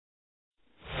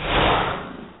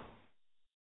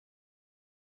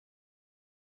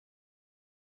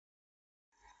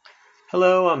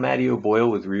Hello, I'm Matty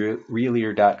O'Boyle with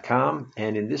RealEar.com,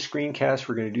 and in this screencast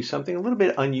we're going to do something a little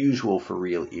bit unusual for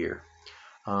Real Ear.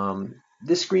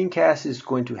 This screencast is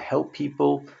going to help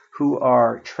people who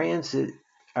are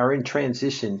in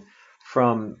transition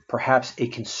from perhaps a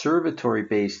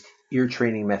conservatory-based ear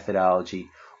training methodology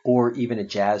or even a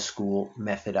jazz school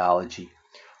methodology.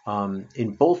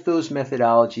 In both those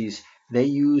methodologies, they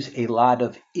use a lot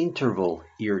of interval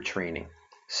ear training.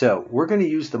 So we're going to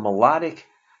use the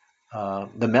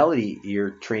melody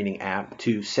ear training app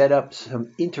to set up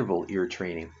some interval ear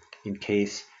training in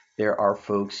case there are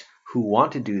folks who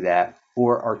want to do that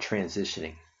or are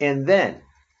transitioning. And then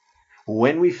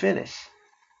when we finish,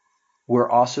 we're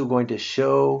also going to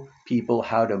show people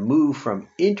how to move from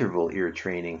interval ear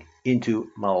training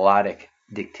into melodic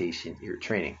dictation ear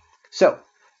training. So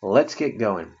let's get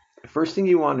going. The first thing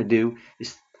you want to do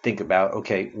is think about,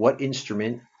 okay, what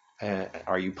instrument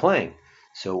are you playing?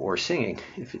 Or singing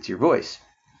if it's your voice.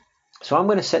 So I'm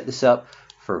going to set this up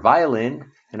for violin,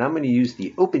 and I'm going to use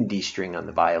the open D string on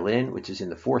the violin, which is in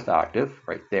the 4th octave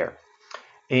right there.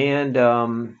 And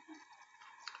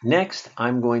next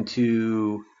I'm going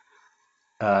to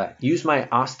use my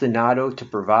ostinato to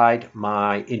provide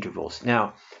my intervals.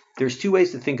 Now, there's two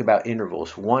ways to think about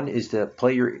intervals. One is to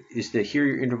hear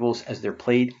your intervals as they're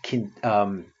played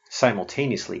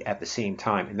simultaneously at the same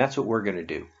time, and that's what we're going to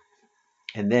do.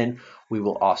 And then we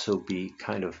will also be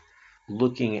kind of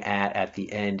looking at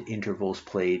the end, intervals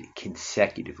played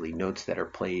consecutively, notes that are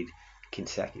played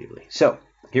consecutively. So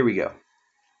here we go.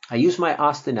 I use my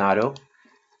ostinato.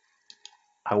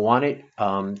 I want it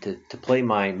to play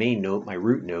my main note, my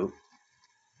root note.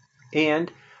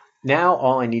 And now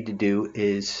all I need to do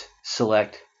is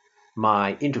select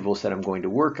my intervals that I'm going to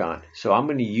work on. So I'm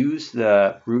going to use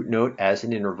the root note as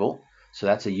an interval. So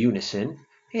that's a unison.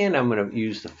 And I'm going to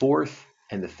use the 4th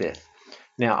and the 5th.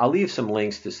 Now, I'll leave some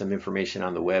links to some information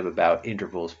on the web about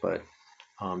intervals, but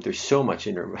there's so much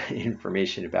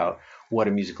information about what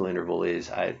a musical interval is.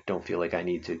 I don't feel like I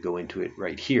need to go into it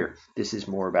right here. This is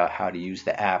more about how to use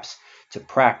the apps to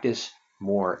practice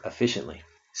more efficiently.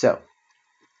 So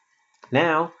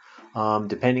now,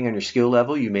 depending on your skill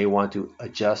level, you may want to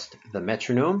adjust the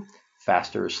metronome,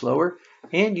 faster or slower,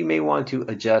 and you may want to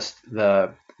adjust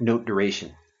the note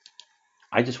duration.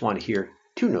 I just want to hear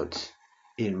 2 notes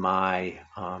in my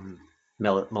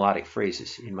melodic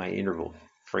phrases, in my interval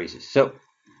phrases. So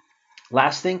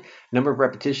last thing, number of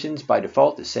repetitions by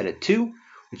default is set at 2,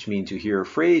 which means you hear a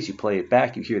phrase, you play it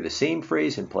back, you hear the same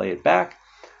phrase and play it back.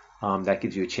 That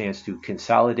gives you a chance to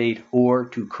consolidate or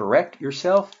to correct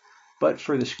yourself. But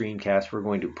for the screencast, we're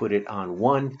going to put it on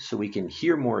 1 so we can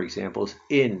hear more examples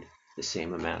in the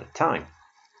same amount of time.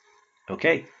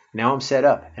 Okay, now I'm set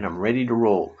up and I'm ready to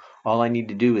roll. All I need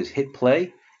to do is hit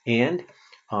play and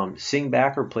sing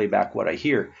back or play back what I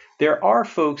hear. There are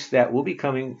folks that will be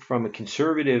coming from a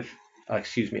conservatory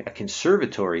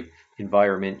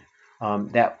environment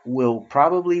that will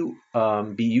probably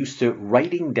be used to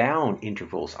writing down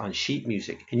intervals on sheet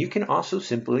music. And you can also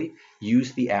simply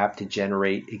use the app to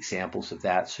generate examples of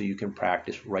that so you can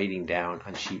practice writing down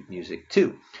on sheet music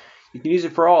too. You can use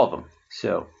it for all of them.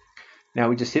 So now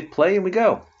we just hit play and we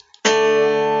go.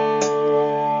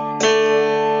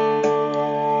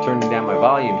 Turning down my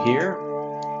volume here.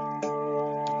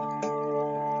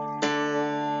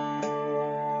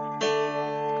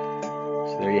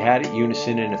 So there you had it,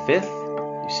 unison in a 5th.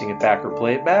 You sing it back or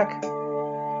play it back.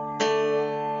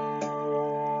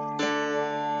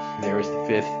 And there is the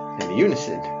 5th and the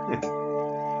unison.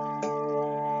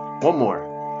 One more.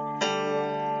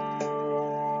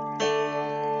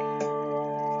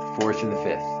 4th and the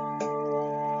 5th.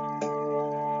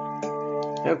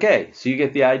 Okay, so you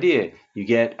get the idea. You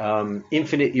get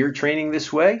infinite ear training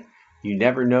this way. You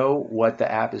never know what the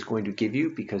app is going to give you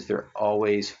because they're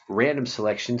always random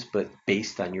selections, but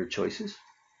based on your choices.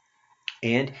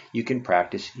 And you can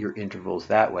practice your intervals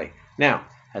that way. Now,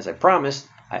 as I promised,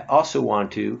 I also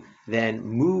want to then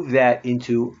move that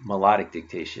into melodic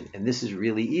dictation. And this is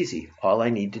really easy. All I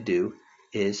need to do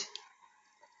is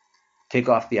take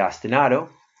off the ostinato,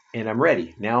 and I'm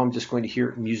ready. Now I'm just going to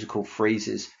hear musical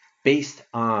phrases based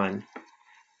on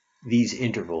these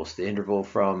intervals. The interval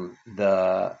from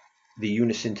the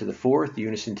unison to the 4th, the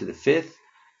unison to the 5th,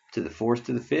 to the 4th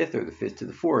to the 5th, or the 5th to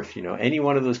the 4th. You know, any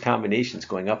one of those combinations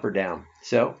going up or down.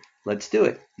 So let's do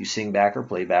it. You sing back or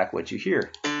play back what you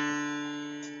hear.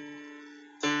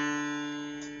 That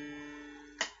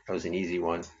was an easy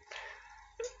one.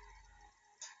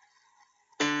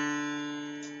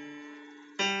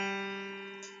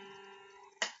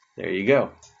 There you go.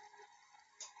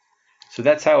 So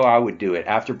that's how I would do it.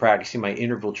 After practicing my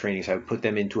interval trainings, I would put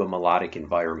them into a melodic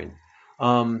environment.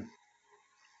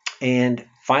 And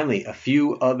finally, a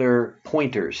few other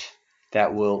pointers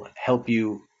that will help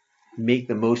you make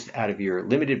the most out of your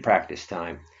limited practice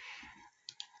time.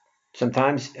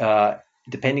 Sometimes,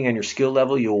 depending on your skill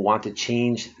level, you'll want to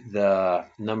change the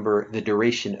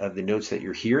duration of the notes that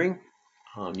you're hearing.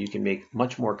 You can make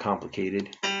much more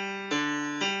complicated.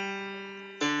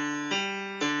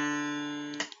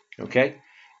 Okay,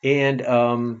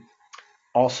 and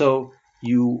also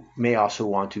you may also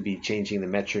want to be changing the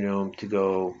metronome to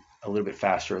go a little bit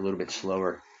faster, a little bit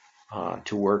slower,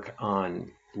 to work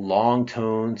on long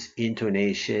tones,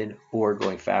 intonation, or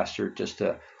going faster just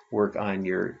to work on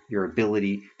your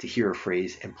ability to hear a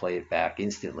phrase and play it back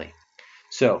instantly.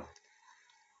 So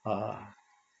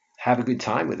have a good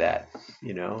time with that,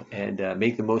 and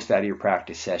make the most out of your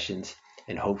practice sessions.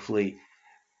 And hopefully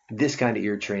this kind of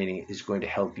ear training is going to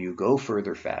help you go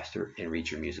further faster and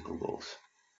reach your musical goals.